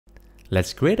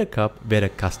Let's create a cup with a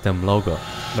custom logo.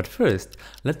 But first,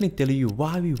 let me tell you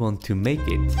why we want to make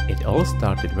it. It all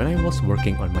started when I was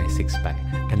working on my six-pack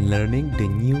and learning the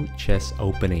new chest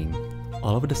opening.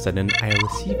 All of a sudden, I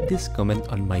received this comment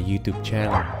on my YouTube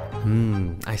channel.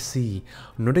 I see.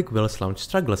 Nordic Whales Lounge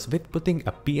struggles with putting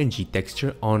a PNG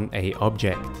texture on a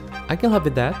object. I can help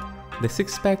with that. The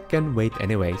six-pack can wait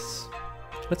anyways.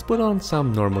 Let's put on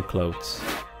some normal clothes.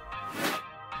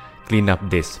 Clean up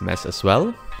this mess as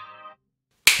well.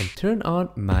 And turn on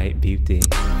my beauty.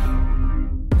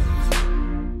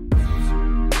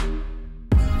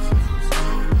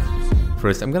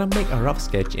 First, I'm gonna make a rough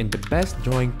sketch in the best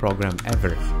drawing program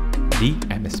ever, the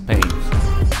MS Paint.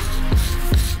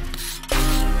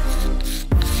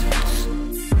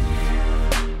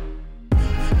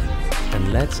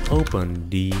 And let's open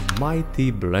the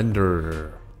mighty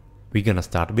blender. We're gonna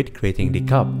start with creating the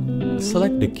cup.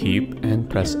 Select the cube and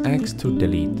press X to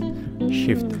delete.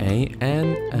 Shift A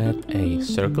and add a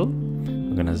circle.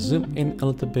 We're gonna zoom in a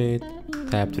little bit,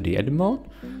 tap to the edit mode.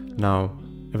 Now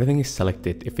everything is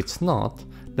selected. If it's not,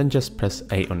 then just press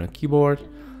A on your keyboard.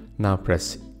 Now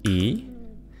press E.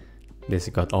 This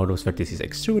got all those vertices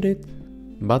extruded,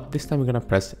 but this time we're gonna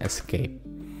press Escape.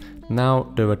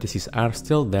 Now the vertices are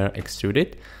still there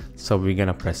extruded, so we're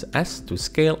gonna press S to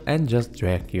scale and just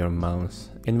drag your mouse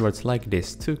inwards like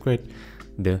this to create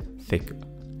the thick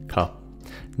cup.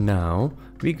 Now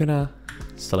we're gonna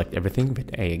select everything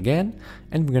with A again,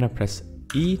 and we're gonna press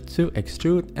E to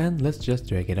extrude, and let's just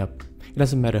drag it up. It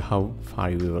doesn't matter how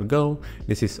far you will go,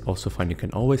 this is also fine, you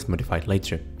can always modify it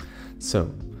later.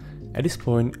 So at this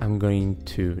point I'm going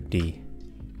to the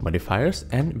modifiers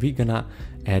and we're gonna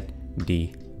add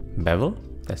the bevel.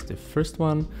 That's the first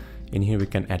one. In here we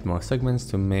can add more segments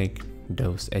to make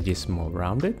those edges more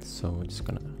rounded. So we're just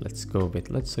gonna, let's go with,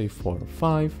 let's say 4 or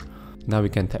 5. Now we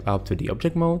can tap out to the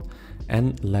object mode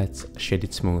and let's shade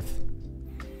it smooth.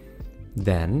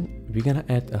 Then we're gonna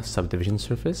add a subdivision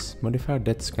surface modifier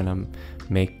that's gonna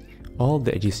make all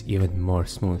the edges even more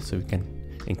smooth. So we can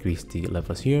increase the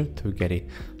levels here to get it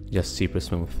just super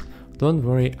smooth. Don't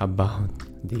worry about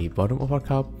the bottom of our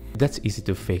cup, that's easy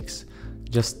to fix.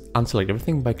 Just unselect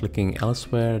everything by clicking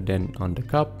elsewhere, then on the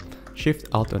cup, shift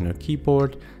alt on your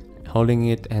keyboard, holding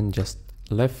it and just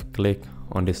left click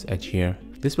on this edge here.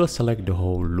 This will select the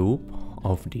whole loop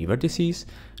of the vertices,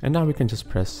 and now we can just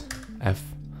press F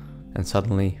and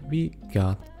suddenly we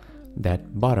got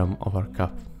that bottom of our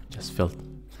cup just filled.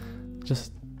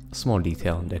 Just a small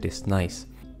detail that is nice.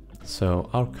 So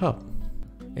our cup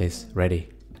is ready.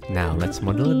 Now let's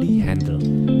model the handle.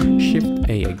 Shift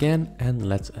A again and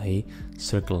let's a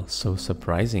circle. So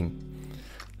surprising.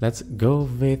 Let's go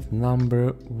with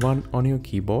number 1 on your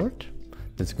keyboard.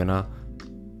 That's gonna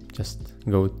just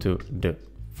go to the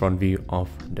front view of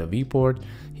the viewport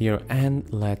here, and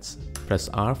let's press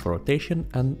R for rotation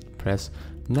and press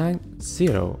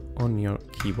 90 on your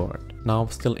keyboard. Now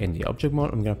still in the object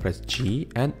mode, I'm gonna press G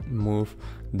and move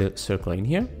the circle in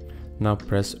here. Now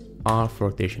press R for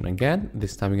rotation again.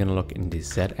 This time we're gonna look in the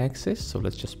Z axis, so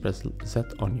let's just press Z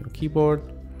on your keyboard,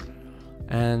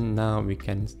 and now we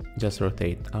can just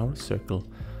rotate our circle.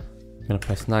 We're gonna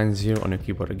press 90 on your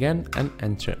keyboard again and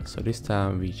enter. So this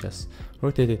time we just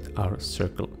rotated our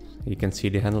circle. You can see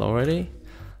the handle already.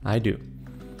 I do.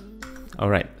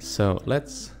 Alright, so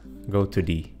let's go to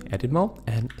the edit mode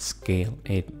and scale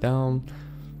it down.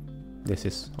 This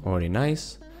is already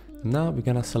nice. Now we're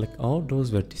gonna select all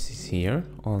those vertices here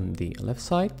on the left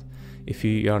side. If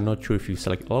you are not sure if you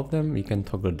select all of them, you can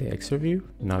toggle the X view.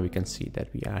 Now we can see that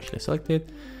we actually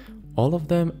selected all of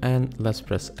them, and let's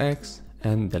press X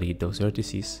and delete those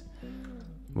vertices.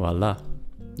 Voila,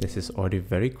 this is already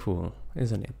very cool,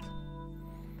 isn't it?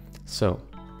 So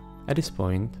at this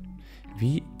point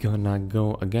we gonna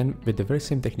go again with the very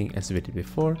same technique as we did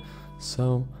before.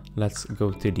 So let's go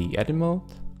to the edit mode,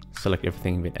 select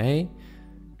everything with A,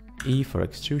 E for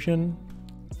extrusion,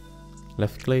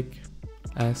 left click,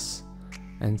 S,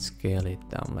 and scale it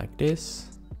down like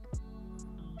this.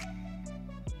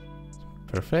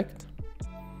 Perfect.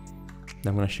 Now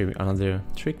I'm going to show you another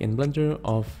trick in Blender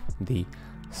of the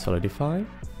solidify.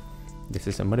 This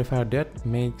is a modifier that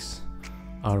makes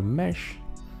our mesh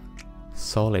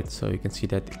solid. So you can see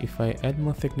that if I add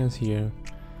more thickness here,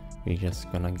 we're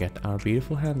just gonna get our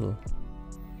beautiful handle.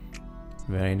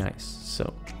 Very nice.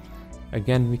 So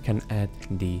again, we can add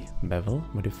the bevel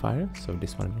modifier. So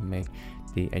this one will make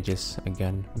the edges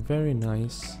again very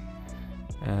nice.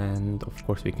 And of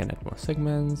course we can add more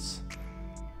segments.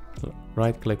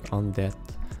 Right click on that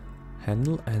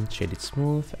handle and shade it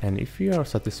smooth. And if you are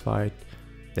satisfied,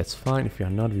 that's fine. If you are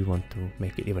not, we want to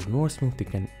make it even more smooth, we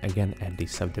can again add the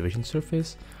subdivision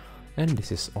surface and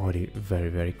this is already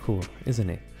very cool, isn't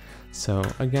it? So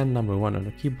again, number 1 on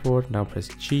the keyboard, now press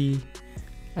G,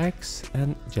 X,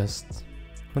 and just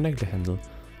connect the handle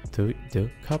to the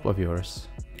cup of yours.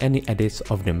 Any edits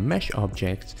of the mesh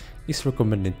objects is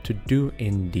recommended to do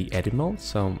in the edit mode,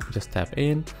 so just tap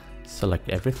in, select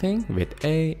everything with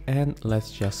A, and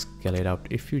let's just scale it out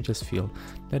if you just feel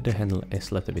that the handle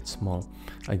is a little bit small.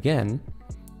 Again,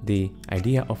 the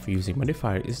idea of using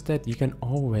modifier is that you can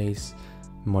always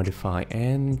modify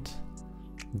and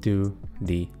do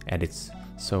the edits.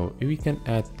 So we can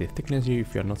add the thickness here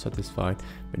if you are not satisfied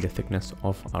with the thickness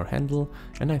of our handle,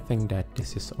 and I think that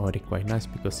this is already quite nice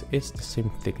because it's the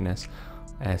same thickness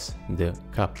as the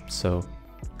cup. So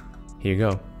here you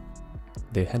go,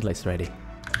 the handle is ready.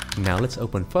 Now let's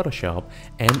open Photoshop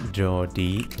and draw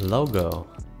the logo.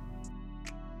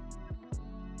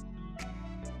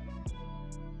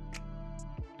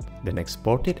 Then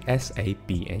export it as a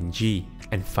PNG.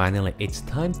 And finally, it's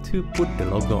time to put the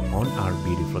logo on our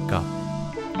beautiful cup.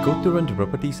 Go to render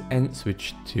properties and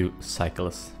switch to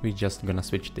cycles. We're just gonna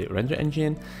switch the render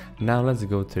engine. Now let's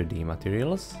go to the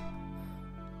materials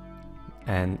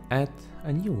and add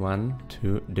a new one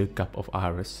to the cup of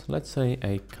ours. Let's say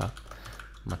a cup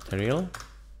material.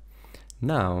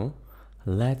 Now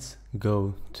let's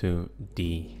go to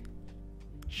the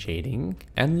shading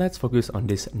and let's focus on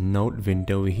this node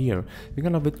window here. We're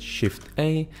gonna hit Shift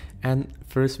A, and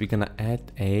first we're gonna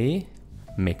add a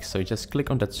mix. So just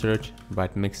click on that search,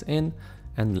 write mix in,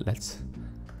 and let's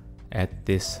add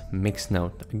this mix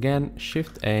node. Again,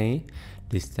 Shift A.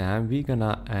 This time we're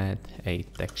gonna add a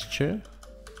texture,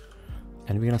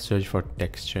 and we're gonna search for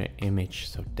texture image.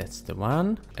 So that's the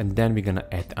one. And then we're gonna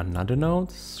add another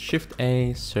node. Shift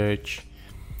A, search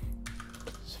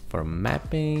for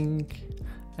mapping.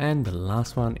 And the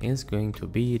last one is going to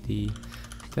be the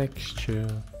texture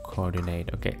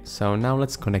coordinate. Okay, so now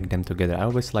let's connect them together. I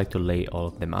always like to lay all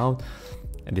of them out,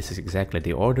 and this is exactly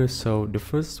the order. So the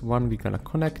first one we're gonna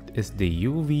connect is the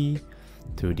UV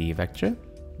to the vector,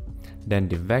 then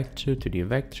the vector to the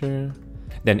vector.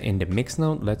 Then in the mix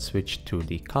node, let's switch to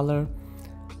the color.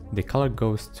 The color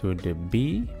goes to the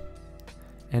B,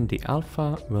 and the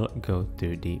alpha will go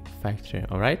to the vector.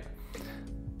 All right.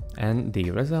 And the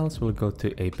results will go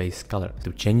to a base color.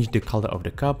 To change the color of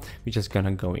the cup, we're just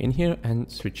gonna go in here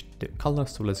and switch the color.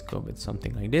 So let's go with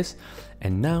something like this.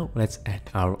 And now let's add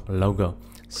our logo.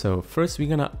 So first we're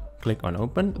gonna click on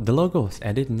open. The logo is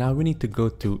added. Now we need to go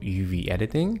to UV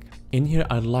editing. In here,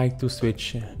 I'd like to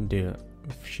switch the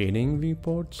shading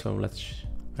viewport. So let's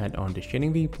add on the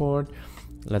shading viewport.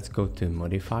 Let's go to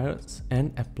modifiers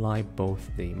and apply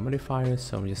both the modifiers.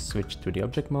 So just switch to the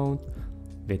object mode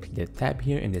with the tab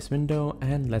here in this window,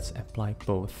 and let's apply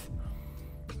both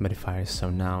modifiers. So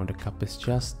now the cup is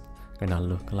just gonna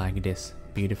look like this.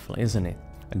 Beautiful, isn't it?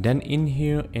 And then in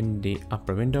here in the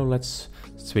upper window, let's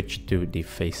switch to the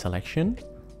face selection.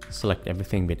 Select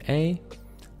everything with A,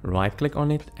 right click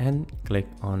on it and click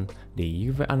on the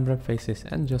UV unwrap faces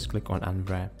and just click on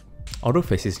unwrap. Auto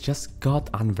faces just got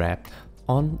unwrapped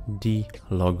on the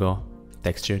logo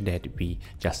texture that we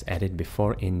just added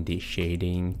before in the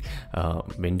shading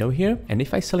window here. And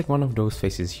if I select one of those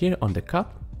faces here on the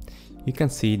cup, you can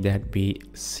see that we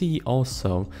see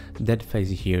also that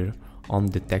face here on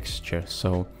the texture.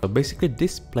 So basically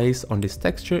this place on this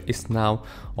texture is now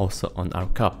also on our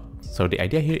cup. So the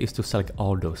idea here is to select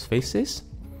all those faces.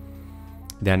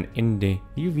 Then in the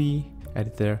UV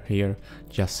editor here,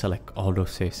 just select all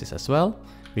those faces as well.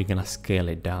 We're gonna scale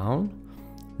it down,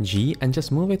 G, and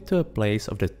just move it to a place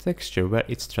of the texture where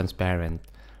it's transparent,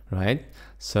 right?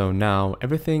 So now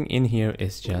everything in here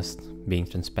is just being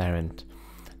transparent.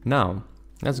 Now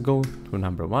let's go to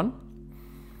number 1,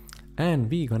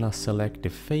 and we're gonna select the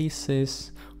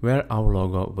faces where our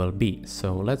logo will be.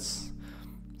 So let's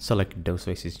select those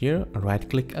faces here, right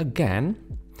click again.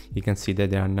 You can see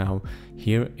that they are now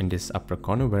here in this upper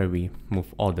corner where we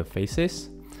move all the faces.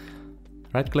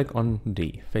 Right click on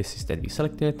the faces that we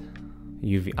selected,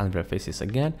 UV unwrap faces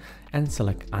again, and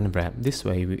select unwrap. This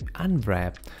way we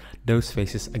unwrap those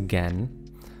faces again.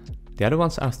 The other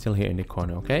ones are still here in the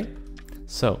corner, okay?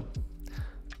 So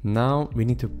now we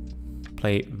need to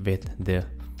play with the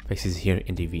faces here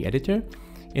in the V editor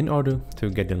in order to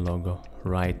get the logo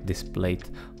right displayed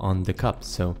on the cup.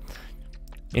 So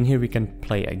in here we can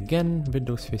play again with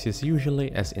those faces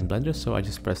usually as in Blender. So I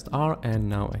just pressed R and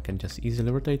now I can just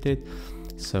easily rotate it.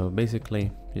 So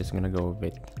basically I'm just gonna go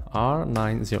with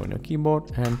R90 on your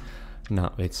keyboard, and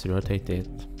now it's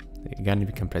rotated. Again,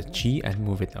 we can press G and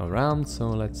move it around. So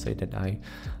let's say that I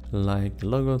like the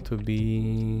logo to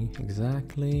be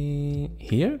exactly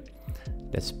here.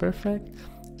 That's perfect.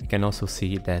 You can also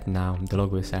see that now the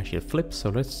logo is actually flipped. So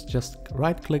let's just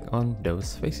right click on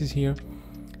those faces here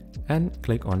and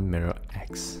click on Mirror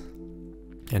X.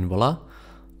 And voila,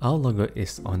 our logo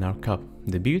is on our cup.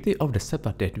 The beauty of the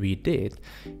setup that we did,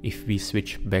 if we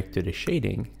switch back to the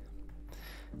shading,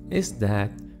 is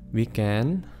that we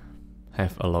can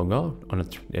have a logo on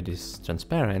that is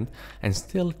transparent and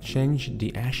still change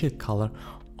the actual color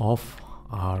of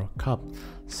our cup.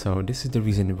 So this is the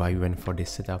reason why we went for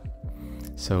this setup.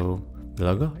 So the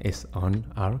logo is on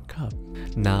our cup.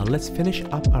 Now let's finish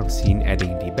up our scene,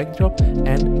 adding the backdrop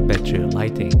and better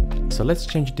lighting. So let's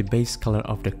change the base color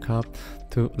of the cup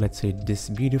to, let's say, this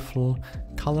beautiful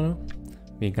color.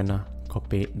 We're gonna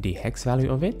copy the hex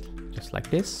value of it, just like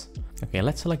this. Okay,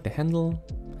 let's select the handle,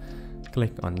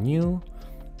 click on new.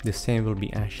 The same will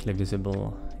be actually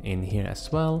visible in here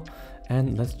as well.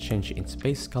 And let's change its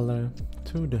base color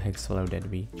to the hex value that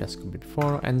we just copied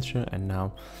before, enter, and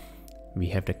now we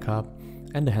have the cup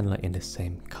and the handle in the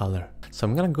same color. So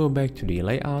I'm gonna go back to the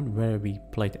layout where we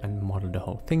played and modeled the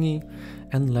whole thingy,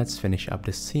 and let's finish up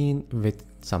the scene with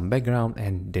some background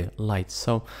and the lights.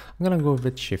 So I'm gonna go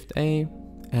with Shift A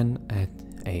and add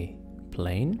a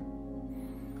plane.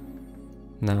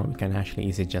 Now we can actually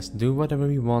easily just do whatever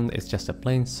we want. It's just a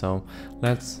plane, so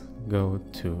let's go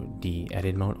to the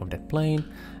edit mode of that plane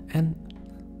and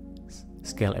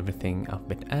scale everything up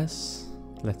with S.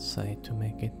 Let's say to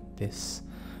make it this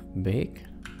big,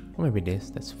 or maybe this,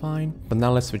 that's fine. But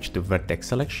now let's switch to vertex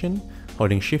selection.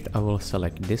 Holding Shift, I will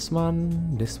select this one,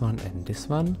 and this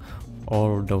one,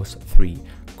 all those three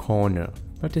corner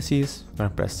vertices. I'm gonna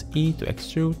press E to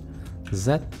extrude,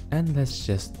 Z, and let's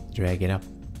just drag it up.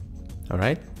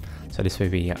 Alright, so this way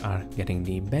we are getting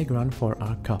the background for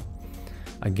our cup.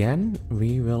 Again,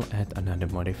 we will add another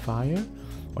modifier,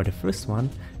 or the first one,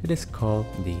 it is called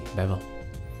the bevel.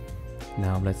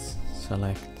 Now let's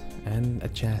select and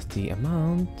adjust the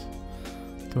amount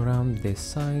to around this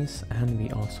size, and we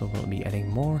also will be adding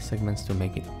more segments to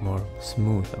make it more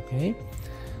smooth, okay?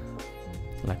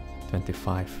 Like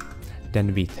 25.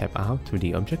 Then we tap out to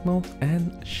the object mode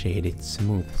and shade it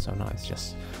smooth. So now it's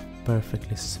just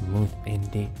perfectly smooth in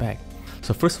the back.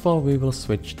 So first of all, we will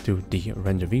switch to the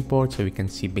render viewport so we can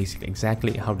see basically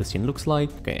exactly how the scene looks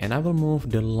like. Okay, and I will move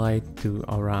the light to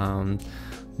around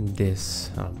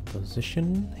this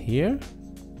position here.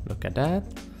 Look at that,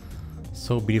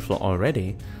 so beautiful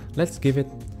already. Let's give it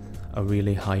a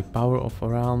really high power of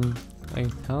around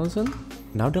 8000.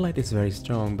 Now the light is very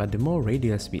strong, but the more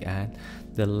radius we add,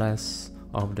 the less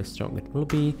of the strong it will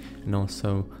be, and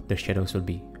also the shadows will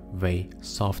be way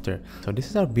softer. So this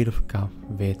is our beautiful cup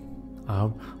with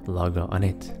our logo on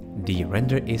it. The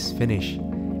render is finished.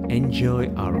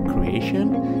 Enjoy our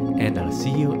creation, and I'll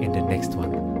see you in the next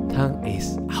one. Thang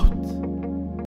is out.